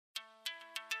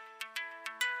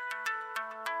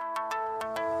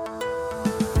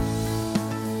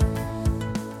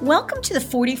Welcome to the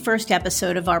 41st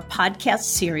episode of our podcast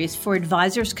series for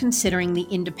advisors considering the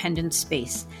independent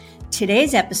space.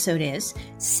 Today's episode is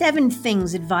 7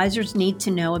 Things Advisors Need to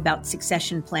Know About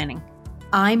Succession Planning.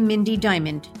 I'm Mindy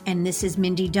Diamond, and this is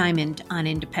Mindy Diamond on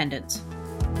Independence.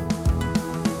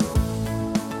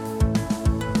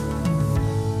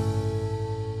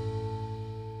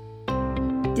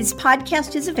 This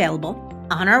podcast is available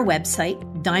on our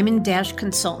website,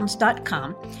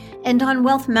 diamond-consultants.com, and on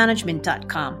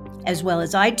wealthmanagement.com, as well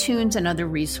as iTunes and other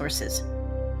resources.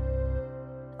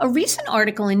 A recent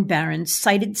article in Barron's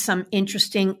cited some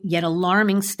interesting yet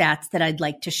alarming stats that I'd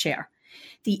like to share.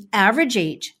 The average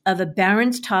age of a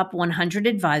Barron's Top 100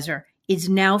 advisor is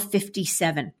now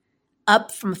 57,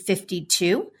 up from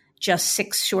 52 just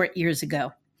 6 short years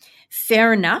ago.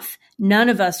 Fair enough, none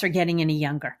of us are getting any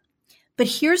younger. But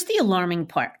here's the alarming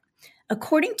part.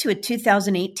 According to a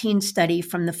 2018 study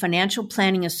from the Financial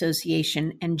Planning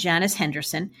Association and Janus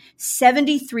Henderson,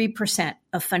 73%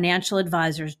 of financial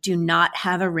advisors do not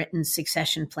have a written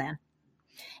succession plan.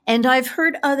 And I've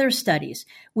heard other studies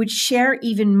which share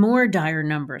even more dire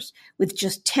numbers, with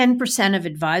just 10% of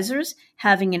advisors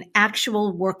having an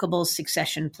actual workable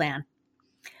succession plan.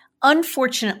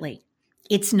 Unfortunately,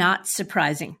 it's not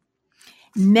surprising.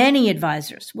 Many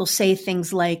advisors will say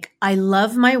things like, "I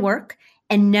love my work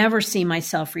and never see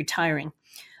myself retiring,"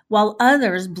 while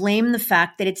others blame the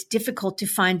fact that it's difficult to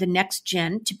find the next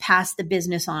gen to pass the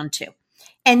business on to.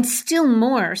 And still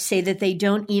more say that they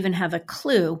don't even have a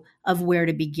clue of where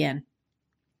to begin.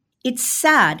 It's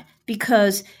sad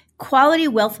because quality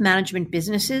wealth management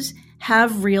businesses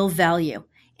have real value,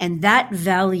 and that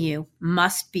value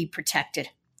must be protected.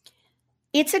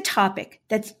 It's a topic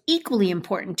that's equally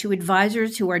important to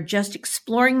advisors who are just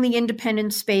exploring the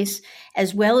independent space,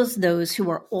 as well as those who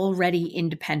are already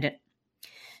independent.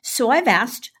 So I've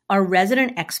asked our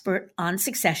resident expert on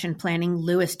succession planning,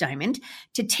 Lewis Diamond,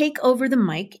 to take over the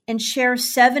mic and share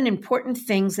 7 important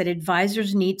things that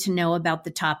advisors need to know about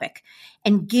the topic,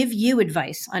 and give you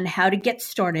advice on how to get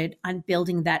started on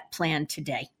building that plan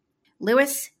today.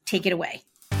 Lewis, take it away.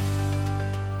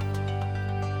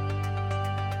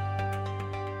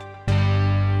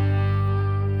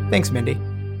 Thanks, Mindy.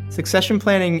 Succession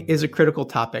planning is a critical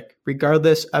topic,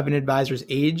 regardless of an advisor's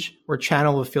age or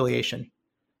channel of affiliation.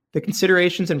 The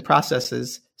considerations and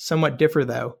processes somewhat differ,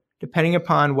 though, depending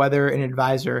upon whether an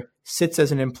advisor sits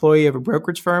as an employee of a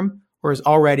brokerage firm or is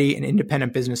already an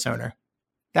independent business owner.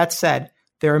 That said,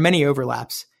 there are many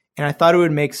overlaps, and I thought it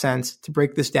would make sense to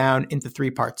break this down into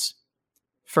 3 parts.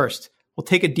 First, we'll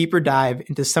take a deeper dive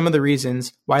into some of the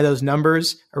reasons why those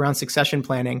numbers around succession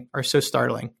planning are so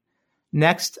startling.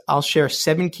 Next, I'll share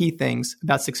 7 key things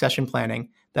about succession planning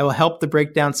that will help to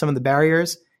break down some of the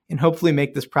barriers and hopefully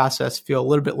make this process feel a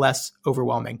little bit less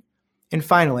overwhelming. And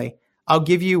finally, I'll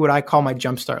give you what I call my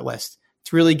jumpstart list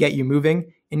to really get you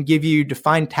moving and give you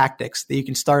defined tactics that you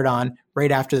can start on right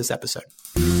after this episode.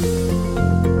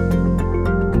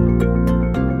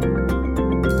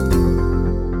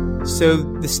 So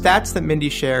the stats that Mindy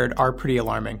shared are pretty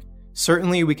alarming.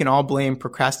 Certainly, we can all blame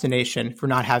procrastination for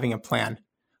not having a plan,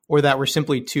 or that we're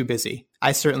simply too busy.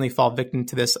 I certainly fall victim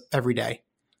to this every day.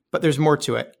 But there's more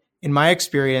to it. In my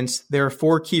experience, there are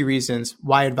 4 key reasons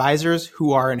why advisors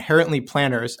who are inherently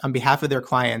planners on behalf of their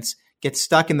clients get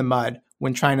stuck in the mud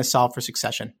when trying to solve for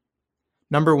succession.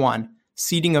 Number 1,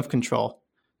 ceding of control.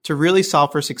 To really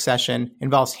solve for succession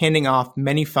involves handing off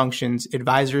many functions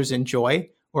advisors enjoy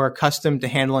or are accustomed to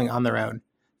handling on their own.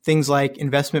 Things like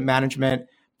investment management,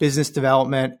 business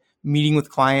development, meeting with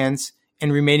clients,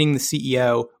 and remaining the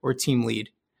CEO or team lead.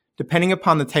 Depending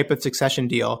upon the type of succession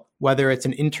deal, whether it's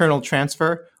an internal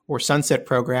transfer or sunset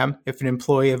program if an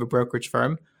employee of a brokerage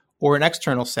firm, or an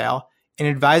external sale, an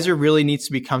advisor really needs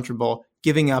to be comfortable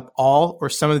giving up all or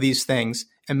some of these things,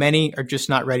 and many are just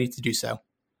not ready to do so.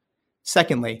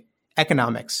 Secondly,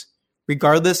 economics.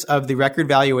 Regardless of the record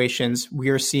valuations we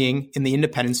are seeing in the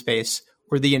independent space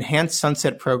or the enhanced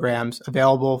sunset programs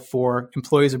available for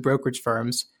employees of brokerage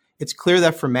firms, it's clear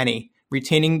that for many,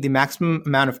 retaining the maximum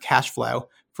amount of cash flow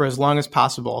for as long as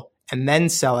possible and then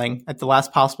selling at the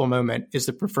last possible moment is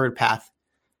the preferred path.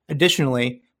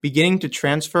 Additionally, beginning to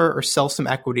transfer or sell some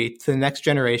equity to the next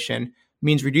generation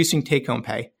means reducing take-home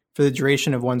pay for the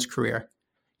duration of one's career.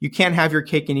 You can't have your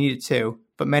cake and eat it too,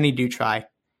 but many do try.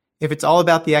 If it's all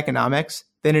about the economics,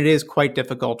 then it is quite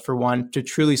difficult for one to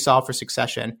truly solve for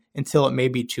succession until it may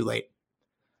be too late.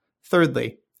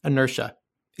 Thirdly, inertia.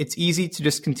 It's easy to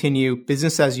just continue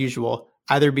business as usual,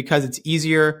 either because it's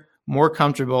easier, more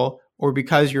comfortable, or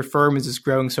because your firm is just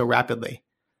growing so rapidly.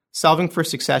 Solving for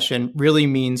succession really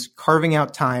means carving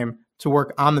out time to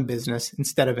work on the business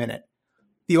instead of in it.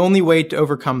 The only way to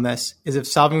overcome this is if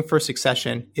solving for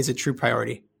succession is a true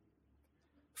priority.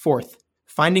 Fourth,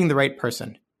 finding the right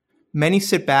person. Many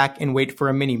sit back and wait for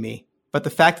a mini-me, but the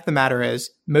fact of the matter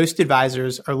is most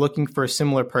advisors are looking for a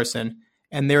similar person,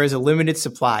 and there is a limited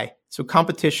supply, so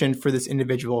competition for this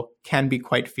individual can be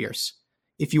quite fierce.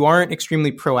 If you aren't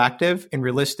extremely proactive and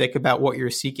realistic about what you're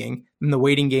seeking, then the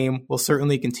waiting game will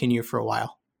certainly continue for a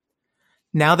while.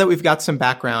 Now that we've got some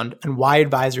background on why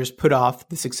advisors put off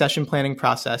the succession planning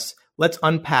process, let's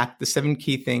unpack the 7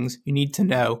 key things you need to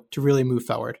know to really move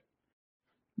forward.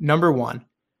 Number 1,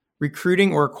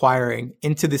 recruiting or acquiring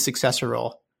into the successor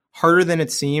role. Harder than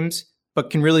it seems,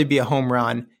 but can really be a home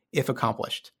run if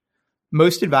accomplished.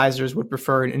 Most advisors would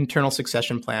prefer an internal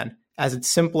succession plan as it's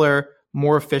simpler,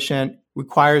 more efficient,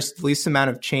 requires the least amount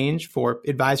of change for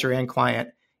advisor and client,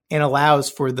 and allows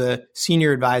for the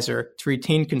senior advisor to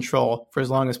retain control for as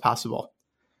long as possible.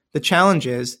 The challenge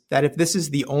is that if this is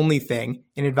the only thing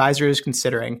an advisor is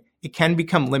considering, it can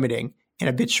become limiting and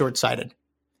a bit short-sighted.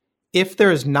 If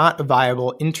there is not a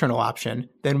viable internal option,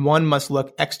 then one must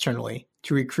look externally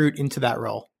to recruit into that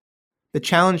role. The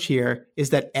challenge here is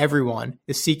that everyone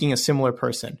is seeking a similar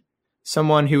person,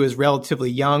 someone who is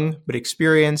relatively young but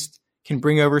experienced, can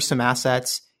bring over some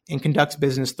assets, and conducts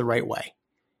business the right way.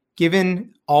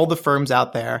 Given all the firms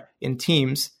out there in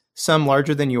teams, some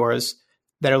larger than yours,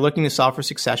 that are looking to solve for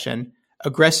succession,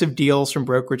 aggressive deals from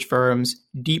brokerage firms,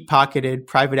 deep-pocketed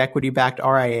private equity-backed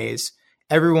RIAs,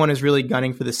 everyone is really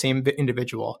gunning for the same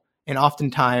individual, and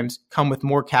oftentimes come with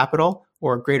more capital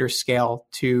or a greater scale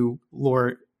to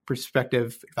lure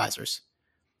prospective advisors.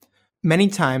 Many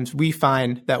times we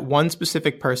find that one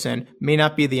specific person may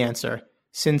not be the answer,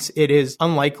 since it is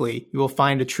unlikely you will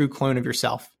find a true clone of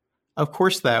yourself. Of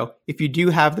course, though, if you do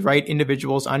have the right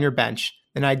individuals on your bench,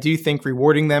 then I do think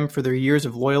rewarding them for their years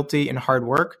of loyalty and hard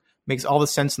work makes all the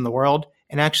sense in the world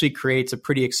and actually creates a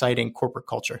pretty exciting corporate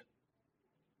culture.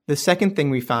 The second thing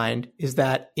we find is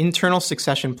that internal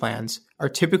succession plans are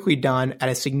typically done at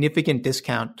a significant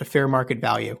discount to fair market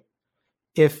value.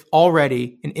 If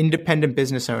already an independent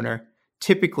business owner,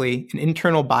 typically an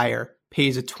internal buyer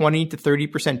pays a 20 to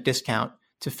 30% discount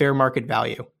to fair market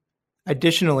value.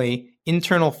 Additionally,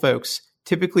 internal folks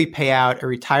typically pay out a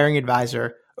retiring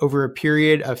advisor over a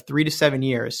period of 3 to 7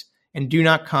 years and do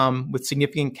not come with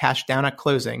significant cash down at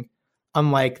closing,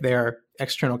 unlike their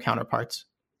external counterparts.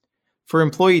 For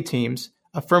employee teams,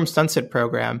 a firm sunset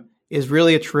program is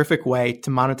really a terrific way to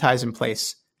monetize in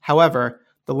place. However,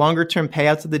 the longer-term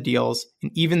payouts of the deals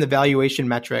and even the valuation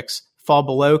metrics fall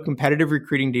below competitive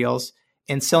recruiting deals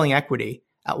and selling equity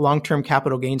at long-term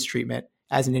capital gains treatment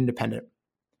as an independent.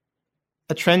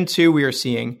 A trend, too, we are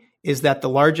seeing is that the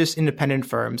largest independent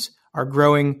firms are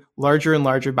growing larger and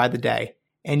larger by the day,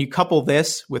 and you couple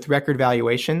this with record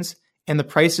valuations, and the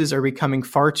prices are becoming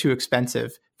far too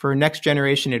expensive for a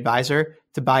next-generation advisor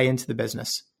to buy into the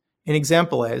business. An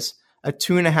example is a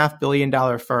 $2.5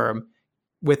 billion firm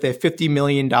with a $50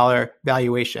 million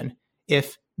valuation.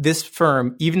 If this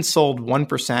firm even sold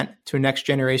 1% to a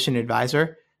next-generation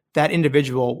advisor, that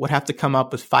individual would have to come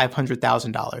up with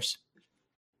 $500,000.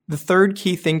 The third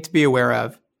key thing to be aware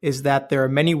of is that there are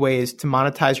many ways to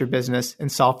monetize your business and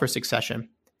solve for succession.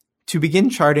 To begin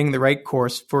charting the right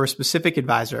course for a specific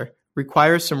advisor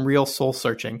requires some real soul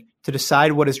searching to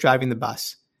decide what is driving the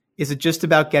bus. Is it just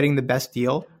about getting the best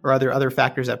deal, or are there other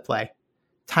factors at play?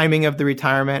 Timing of the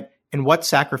retirement, and what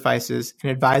sacrifices an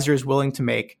advisor is willing to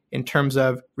make in terms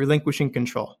of relinquishing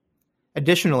control.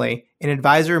 Additionally, an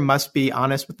advisor must be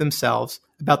honest with themselves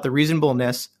about the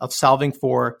reasonableness of solving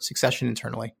for succession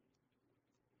internally.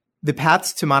 The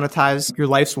paths to monetize your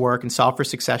life's work and solve for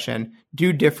succession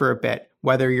do differ a bit,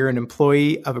 whether you're an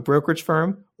employee of a brokerage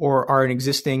firm or are an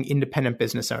existing independent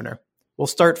business owner. We'll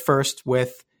start first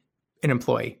with an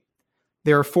employee.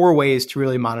 There are 4 ways to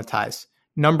really monetize.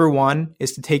 Number 1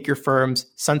 is to take your firm's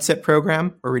sunset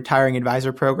program or retiring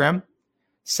advisor program.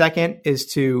 Second is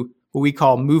to what we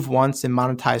call move once and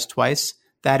monetize twice.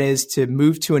 That is to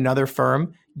move to another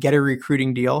firm, get a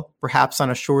recruiting deal, perhaps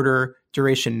on a shorter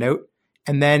duration note,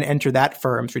 and then enter that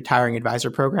firm's retiring advisor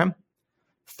program.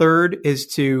 Third is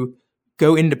to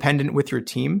go independent with your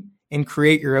team and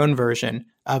create your own version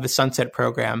of a sunset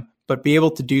program, but be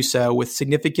able to do so with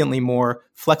significantly more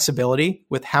flexibility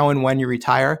with how and when you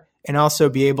retire, and also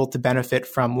be able to benefit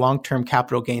from long-term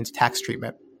capital gains tax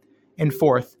treatment. And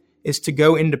fourth is to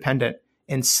go independent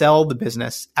and sell the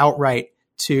business outright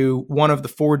to one of the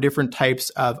 4 different types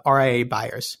of RIA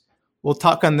buyers. We'll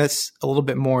talk on this a little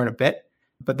bit more in a bit,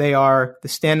 but they are the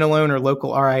standalone or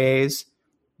local RIAs,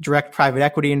 direct private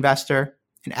equity investor,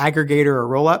 an aggregator or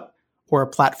roll-up, or a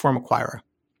platform acquirer.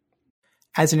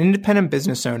 As an independent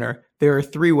business owner, there are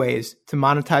 3 ways to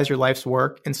monetize your life's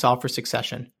work and solve for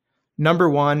succession. Number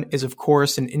 1 is, of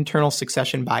course, an internal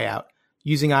succession buyout,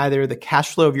 using either the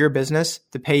cash flow of your business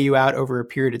to pay you out over a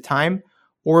period of time,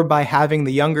 or by having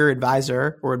the younger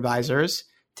advisor or advisors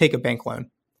take a bank loan.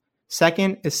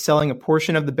 Second is selling a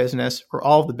portion of the business or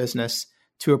all of the business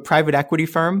to a private equity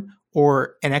firm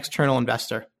or an external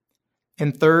investor.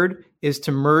 And third is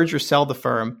to merge or sell the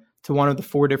firm to one of the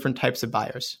 4 different types of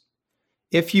buyers.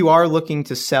 If you are looking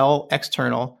to sell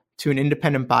external to an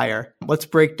independent buyer, let's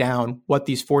break down what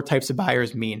these 4 types of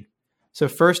buyers mean. So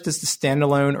first is the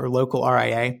standalone or local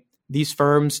RIA. These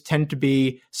firms tend to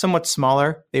be somewhat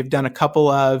smaller. They've done a couple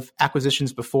of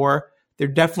acquisitions before. They're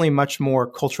definitely much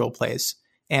more cultural plays.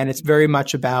 And it's very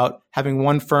much about having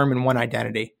one firm and one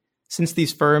identity. Since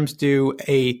these firms do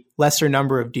a lesser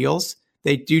number of deals,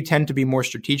 they do tend to be more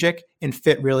strategic, and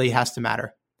fit really has to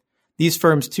matter. These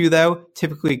firms too, though,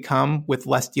 typically come with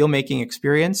less deal-making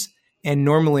experience and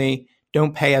normally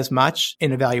don't pay as much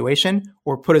in evaluation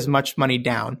or put as much money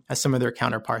down as some of their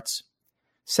counterparts.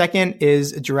 Second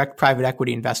is a direct private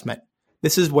equity investment.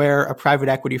 This is where a private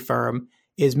equity firm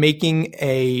is making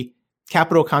a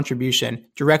capital contribution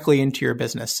directly into your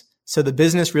business. So the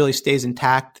business really stays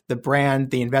intact, the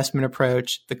brand, the investment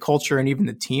approach, the culture, and even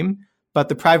the team. But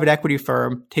the private equity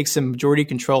firm takes a majority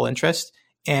control interest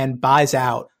and buys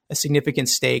out a significant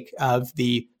stake of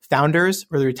the founders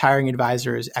or the retiring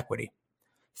advisor's equity.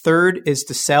 Third is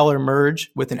to sell or merge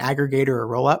with an aggregator or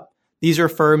roll-up. These are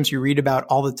firms you read about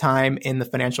all the time in the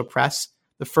financial press,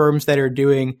 the firms that are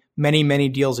doing many, many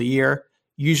deals a year.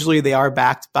 Usually they are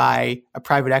backed by a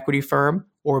private equity firm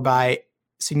or by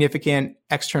significant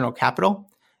external capital.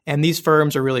 And these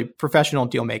firms are really professional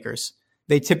deal makers.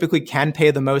 They typically can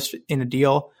pay the most in a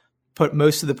deal, put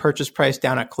most of the purchase price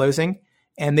down at closing,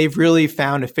 and they've really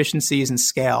found efficiencies and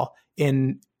scale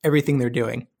in everything they're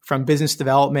doing, from business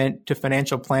development to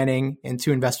financial planning and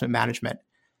to investment management.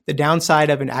 The downside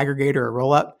of an aggregator or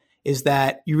roll-up is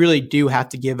that you really do have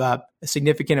to give up a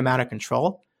significant amount of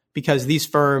control because these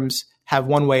firms have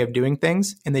one way of doing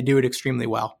things and they do it extremely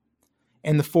well.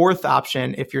 And the fourth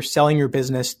option, if you're selling your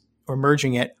business or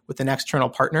merging it with an external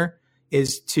partner,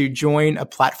 is to join a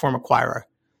platform acquirer.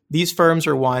 These firms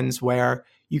are ones where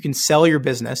you can sell your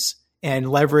business and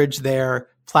leverage their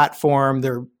platform,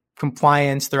 their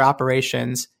compliance, their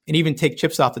operations, and even take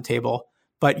chips off the table.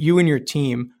 But you and your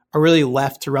team are really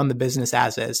left to run the business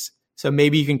as is. So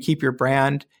maybe you can keep your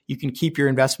brand, you can keep your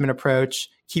investment approach,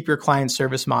 keep your client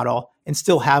service model, and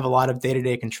still have a lot of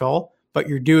day-to-day control, but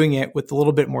you're doing it with a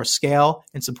little bit more scale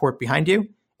and support behind you,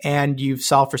 and you've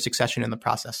solved for succession in the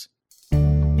process.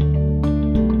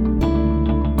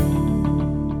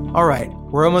 All right,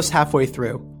 we're almost halfway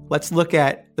through. Let's look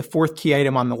at the fourth key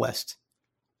item on the list.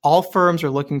 All firms are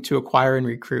looking to acquire and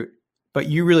recruit, but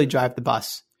you really drive the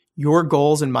bus. Your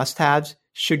goals and must-haves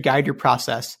should guide your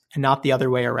process and not the other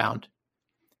way around.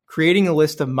 Creating a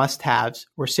list of must-haves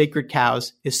or sacred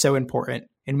cows is so important,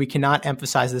 and we cannot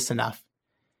emphasize this enough.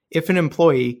 If an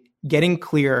employee getting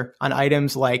clear on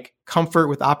items like comfort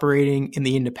with operating in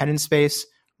the independent space,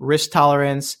 risk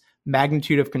tolerance,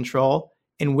 magnitude of control,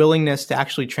 and willingness to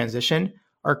actually transition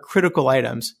are critical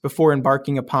items before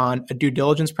embarking upon a due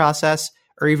diligence process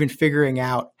or even figuring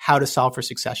out how to solve for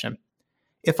succession.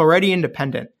 If already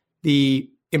independent, the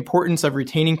importance of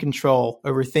retaining control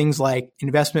over things like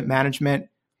investment management,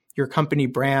 your company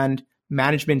brand,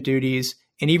 management duties,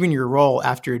 and even your role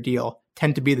after a deal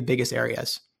tend to be the biggest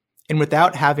areas. And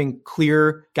without having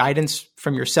clear guidance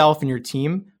from yourself and your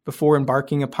team before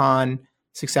embarking upon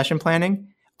succession planning,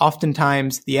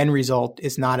 oftentimes the end result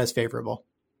is not as favorable.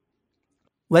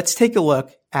 Let's take a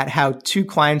look at how 2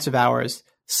 clients of ours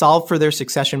solved for their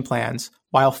succession plans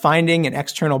while finding an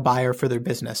external buyer for their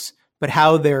business, but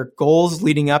how their goals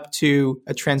leading up to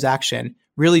a transaction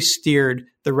really steered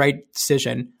the right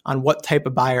decision on what type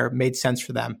of buyer made sense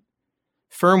for them.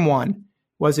 Firm 1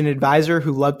 was an advisor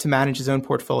who loved to manage his own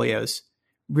portfolios,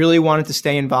 really wanted to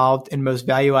stay involved in most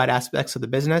value-add aspects of the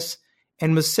business,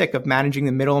 and was sick of managing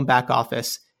the middle and back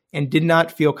office and did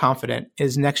not feel confident in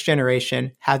his next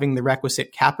generation having the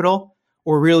requisite capital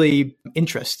or really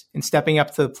interest in stepping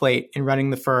up to the plate and running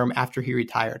the firm after he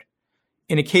retired.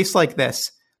 In a case like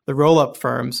this, the roll-up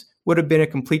firms would have been a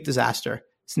complete disaster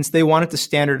since they wanted to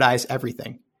standardize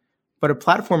everything. But a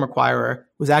platform acquirer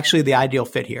was actually the ideal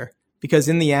fit here because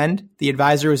in the end, the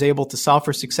advisor was able to solve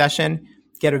for succession,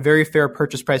 get a very fair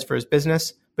purchase price for his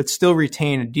business, but still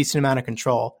retain a decent amount of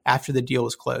control after the deal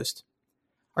was closed.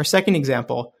 Our second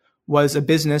example was a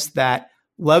business that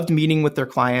loved meeting with their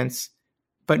clients,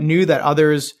 but knew that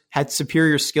others had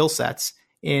superior skill sets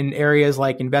in areas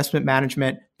like investment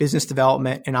management, business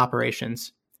development, and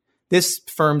operations. This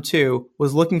firm, too,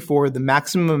 was looking for the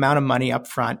maximum amount of money up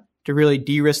front to really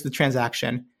de-risk the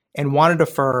transaction and wanted a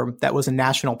firm that was a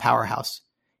national powerhouse.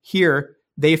 Here,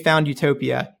 they found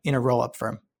Utopia in a roll-up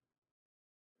firm.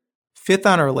 Fifth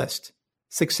on our list,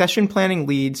 succession planning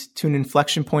leads to an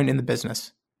inflection point in the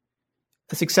business.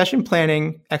 A succession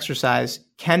planning exercise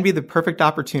can be the perfect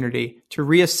opportunity to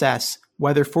reassess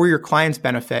whether, for your client's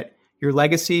benefit, your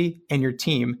legacy, and your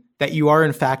team, that you are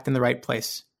in fact in the right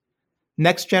place.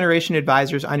 Next generation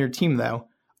advisors on your team, though,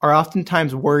 are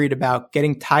oftentimes worried about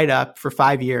getting tied up for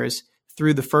 5 years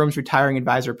through the firm's retiring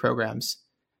advisor programs.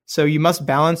 So you must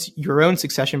balance your own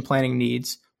succession planning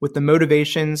needs with the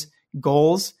motivations,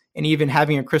 goals, and even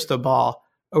having a crystal ball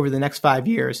over the next 5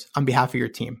 years on behalf of your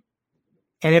team.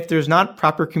 And if there's not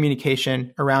proper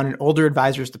communication around an older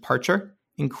advisor's departure,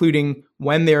 including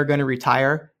when they are going to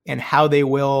retire and how they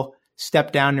will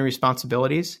step down in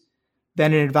responsibilities,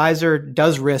 then an advisor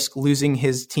does risk losing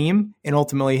his team and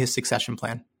ultimately his succession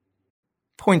plan.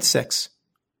 Point 6.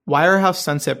 Wirehouse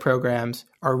sunset programs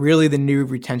are really the new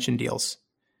retention deals.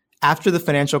 After the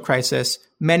financial crisis,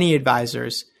 many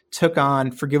advisors took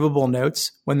on forgivable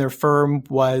notes when their firm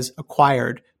was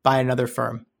acquired by another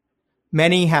firm.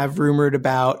 Many have rumored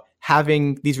about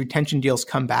having these retention deals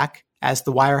come back as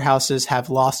the wirehouses have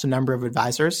lost a number of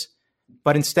advisors.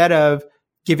 But instead of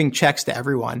giving checks to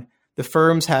everyone, the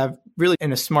firms have really,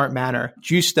 in a smart manner,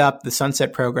 juiced up the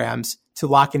sunset programs to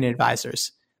lock in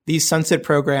advisors. These sunset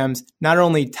programs not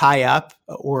only tie up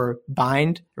or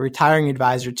bind a retiring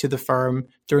advisor to the firm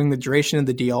during the duration of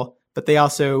the deal, but they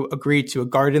also agree to a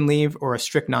garden leave or a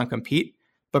strict non-compete.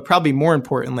 But probably more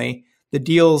importantly, the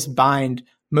deals bind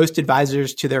most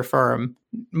advisors to their firm,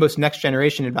 most next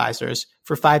generation advisors,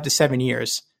 for 5 to 7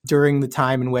 years during the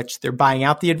time in which they're buying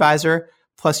out the advisor,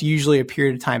 plus usually a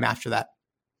period of time after that.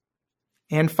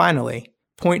 And finally,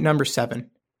 point number 7,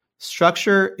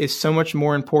 structure is so much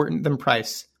more important than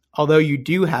price, although you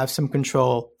do have some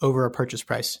control over a purchase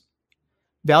price.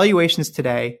 Valuations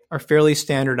today are fairly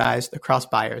standardized across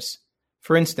buyers.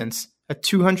 For instance, a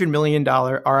 $200 million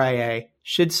RIA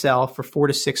should sell for 4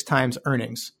 to 6 times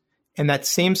earnings, and that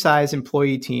same size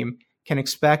employee team can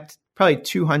expect probably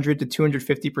 200 to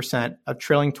 250% of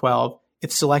trailing 12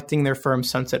 if selecting their firm's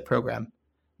sunset program.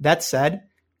 That said,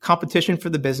 competition for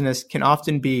the business can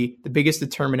often be the biggest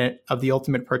determinant of the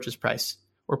ultimate purchase price.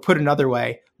 Or put another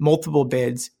way, multiple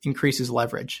bids increases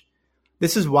leverage.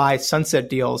 This is why sunset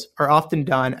deals are often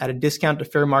done at a discount to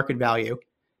fair market value,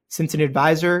 since an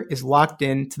advisor is locked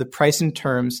in to the price and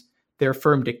terms their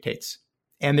firm dictates,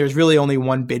 and there's really only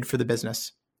one bid for the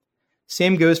business.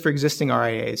 Same goes for existing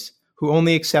RIAs, who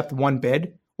only accept one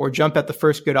bid or jump at the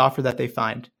first good offer that they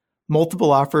find.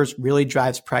 Multiple offers really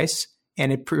drives price,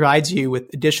 and it provides you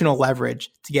with additional leverage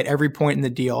to get every point in the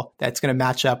deal that's going to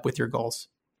match up with your goals.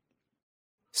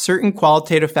 Certain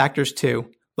qualitative factors too,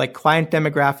 like client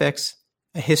demographics,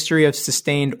 a history of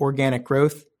sustained organic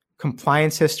growth,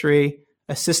 compliance history,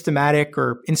 a systematic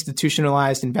or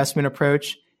institutionalized investment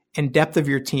approach, and depth of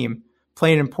your team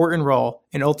play an important role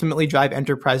and ultimately drive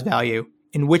enterprise value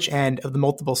in which end of the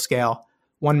multiple scale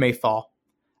one may fall.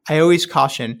 I always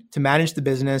caution to manage the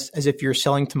business as if you're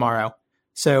selling tomorrow.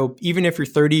 So even if you're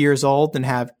 30 years old and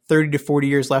have 30 to 40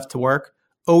 years left to work,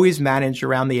 always manage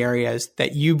around the areas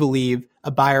that you believe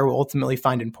a buyer will ultimately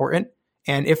find important.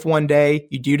 And if one day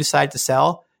you do decide to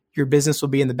sell, your business will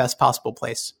be in the best possible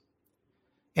place.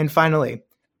 And finally,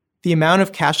 the amount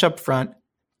of cash up front,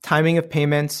 timing of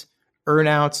payments,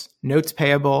 earnouts, notes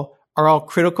payable are all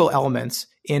critical elements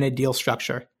in a deal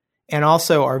structure, and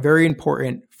also are very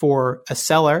important for a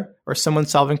seller or someone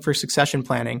solving for succession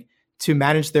planning to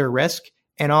manage their risk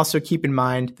and also keep in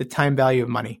mind the time value of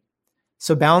money.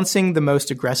 So balancing the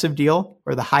most aggressive deal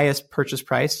or the highest purchase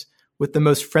price with the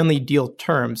most friendly deal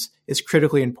terms is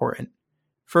critically important.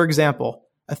 For example,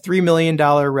 a $3 million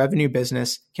revenue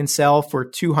business can sell for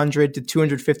 200 to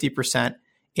 250%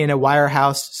 in a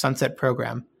wirehouse sunset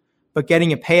program, but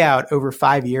getting a payout over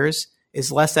 5 years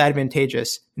is less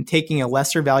advantageous than taking a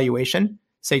lesser valuation,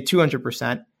 say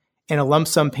 200%, and a lump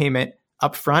sum payment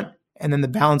up front, and then the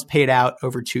balance paid out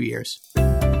over 2 years.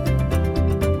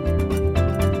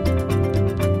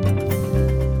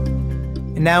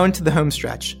 And now into the home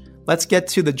stretch. Let's get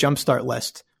to the jumpstart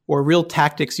list, or real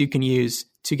tactics you can use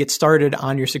to get started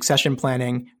on your succession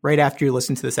planning right after you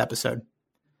listen to this episode.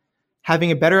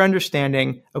 Having a better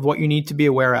understanding of what you need to be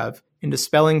aware of and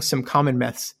dispelling some common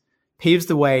myths paves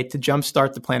the way to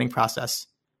jumpstart the planning process.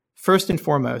 First and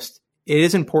foremost, it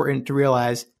is important to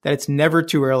realize that it's never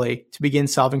too early to begin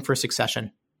solving for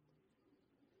succession.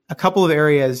 A couple of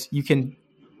areas you can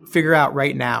figure out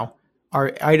right now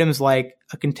are items like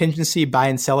a contingency buy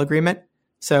and sell agreement.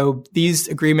 So these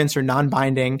agreements are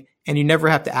non-binding and you never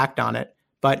have to act on it.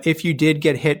 But if you did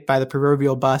get hit by the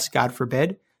proverbial bus, God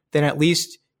forbid, then at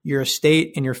least your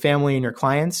estate and your family and your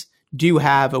clients do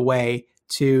have a way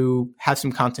to have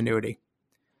some continuity.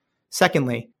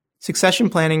 Secondly, succession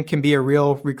planning can be a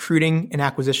real recruiting and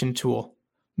acquisition tool.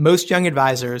 Most young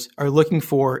advisors are looking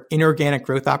for inorganic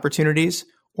growth opportunities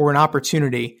or an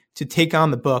opportunity to take on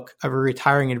the book of a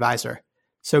retiring advisor.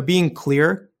 So being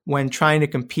clear when trying to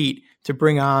compete to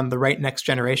bring on the right next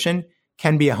generation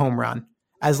can be a home run,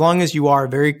 as long as you are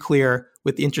very clear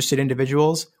with the interested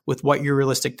individuals with what your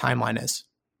realistic timeline is.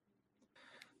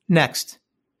 Next,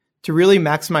 to really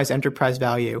maximize enterprise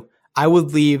value, I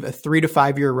would leave a 3 to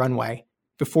 5 year runway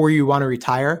before you want to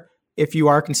retire if you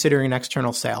are considering an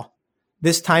external sale.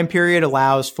 This time period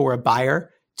allows for a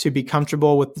buyer to be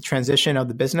comfortable with the transition of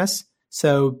the business,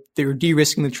 so they're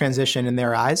de-risking the transition in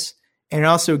their eyes. And it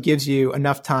also gives you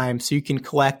enough time so you can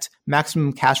collect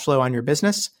maximum cash flow on your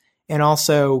business and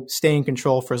also stay in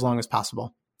control for as long as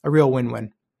possible. A real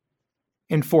win-win.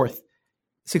 And fourth,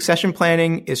 succession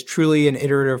planning is truly an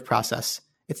iterative process.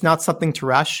 It's not something to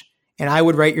rush. And I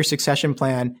would write your succession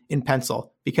plan in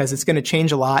pencil because it's going to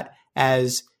change a lot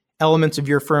as elements of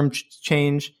your firm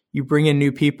change. You bring in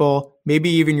new people, maybe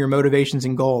even your motivations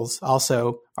and goals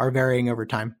also are varying over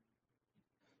time.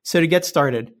 So to get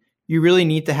started, you really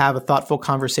need to have a thoughtful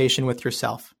conversation with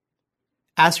yourself.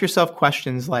 Ask yourself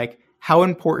questions like, how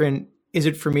important is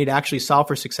it for me to actually solve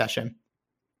for succession?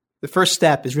 The first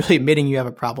step is really admitting you have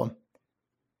a problem.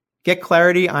 Get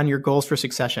clarity on your goals for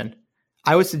succession.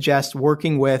 I would suggest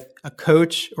working with a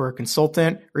coach or a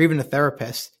consultant or even a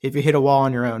therapist if you hit a wall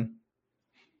on your own.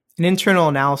 An internal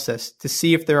analysis to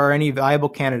see if there are any viable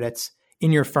candidates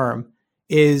in your firm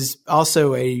is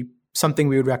also something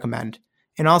we would recommend.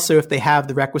 And also if they have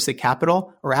the requisite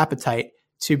capital or appetite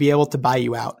to be able to buy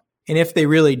you out. And if they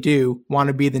really do want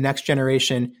to be the next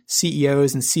generation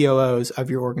CEOs and COOs of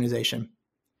your organization.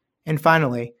 And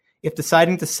finally, if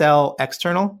deciding to sell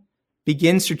external,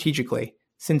 begin strategically,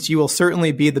 since you will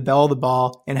certainly be the belle of the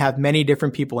ball and have many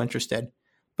different people interested.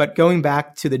 But going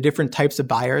back to the different types of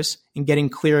buyers and getting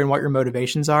clear on what your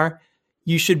motivations are,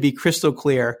 you should be crystal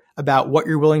clear about what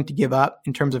you're willing to give up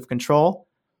in terms of control,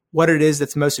 what it is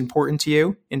that's most important to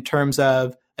you in terms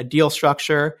of a deal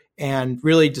structure and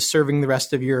really just serving the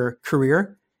rest of your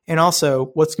career, and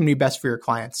also what's going to be best for your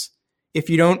clients. If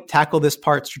you don't tackle this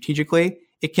part strategically,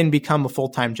 it can become a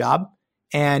full-time job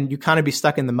and you kind of be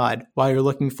stuck in the mud while you're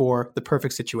looking for the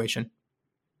perfect situation.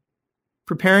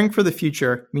 Preparing for the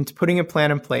future means putting a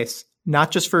plan in place,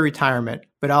 not just for retirement,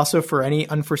 but also for any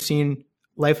unforeseen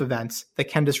life events that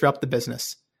can disrupt the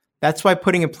business. That's why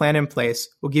putting a plan in place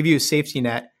will give you a safety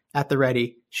net at the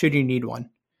ready should you need one.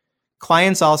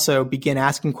 Clients also begin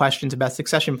asking questions about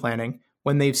succession planning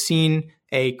when they've seen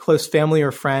a close family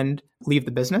or friend leave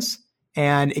the business,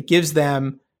 and it gives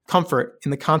them comfort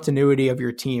in the continuity of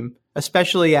your team,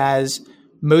 especially as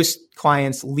most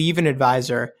clients leave an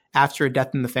advisor after a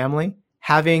death in the family.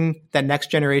 Having that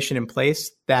next generation in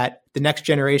place that the next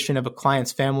generation of a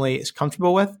client's family is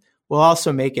comfortable with will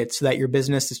also make it so that your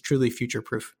business is truly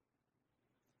future-proof.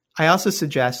 I also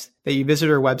suggest that you visit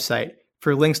our website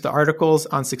for links to articles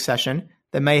on succession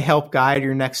that may help guide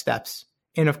your next steps.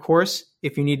 And of course,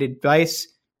 if you need advice,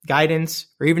 guidance,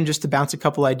 or even just to bounce a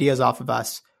couple ideas off of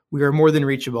us, we are more than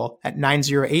reachable at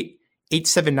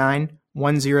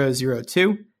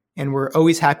 908-879-1002. And we're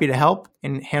always happy to help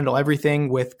and handle everything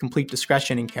with complete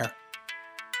discretion and care.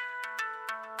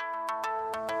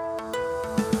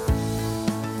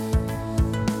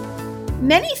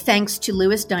 Many thanks to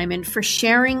Louis Diamond for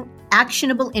sharing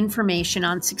actionable information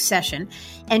on succession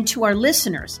and to our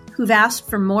listeners who've asked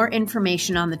for more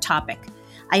information on the topic.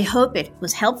 I hope it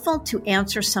was helpful to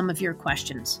answer some of your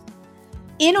questions.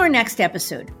 In our next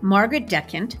episode, Margaret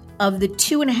Deckent of the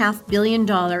 $2.5 billion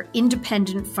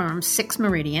independent firm Six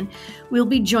Meridian will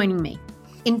be joining me.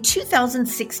 In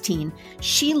 2016,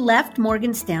 she left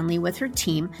Morgan Stanley with her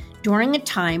team during a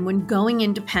time when going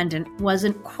independent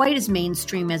wasn't quite as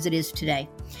mainstream as it is today.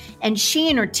 And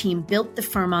she and her team built the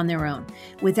firm on their own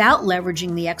without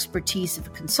leveraging the expertise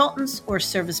of consultants or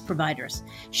service providers.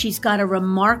 She's got a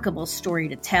remarkable story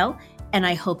to tell, and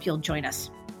I hope you'll join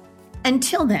us.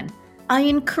 Until then, I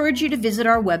encourage you to visit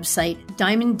our website,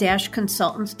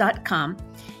 diamond-consultants.com,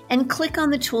 and click on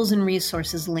the Tools and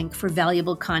Resources link for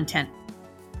valuable content.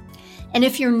 And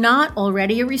if you're not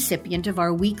already a recipient of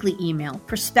our weekly email,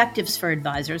 Perspectives for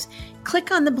Advisors,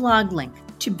 click on the blog link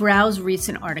to browse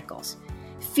recent articles.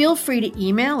 Feel free to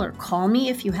email or call me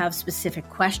if you have specific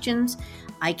questions.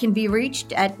 I can be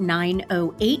reached at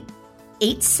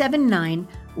 908-879-1002.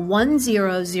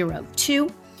 1002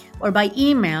 or by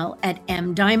email at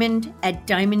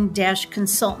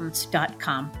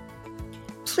mdiamond@diamond-consultants.com.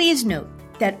 Please note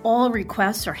that all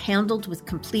requests are handled with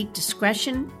complete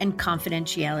discretion and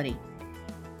confidentiality.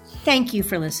 Thank you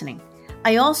for listening.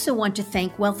 I also want to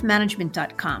thank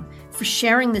wealthmanagement.com for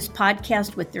sharing this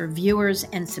podcast with their viewers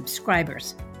and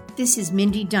subscribers. This is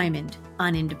Mindy Diamond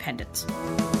on Independence.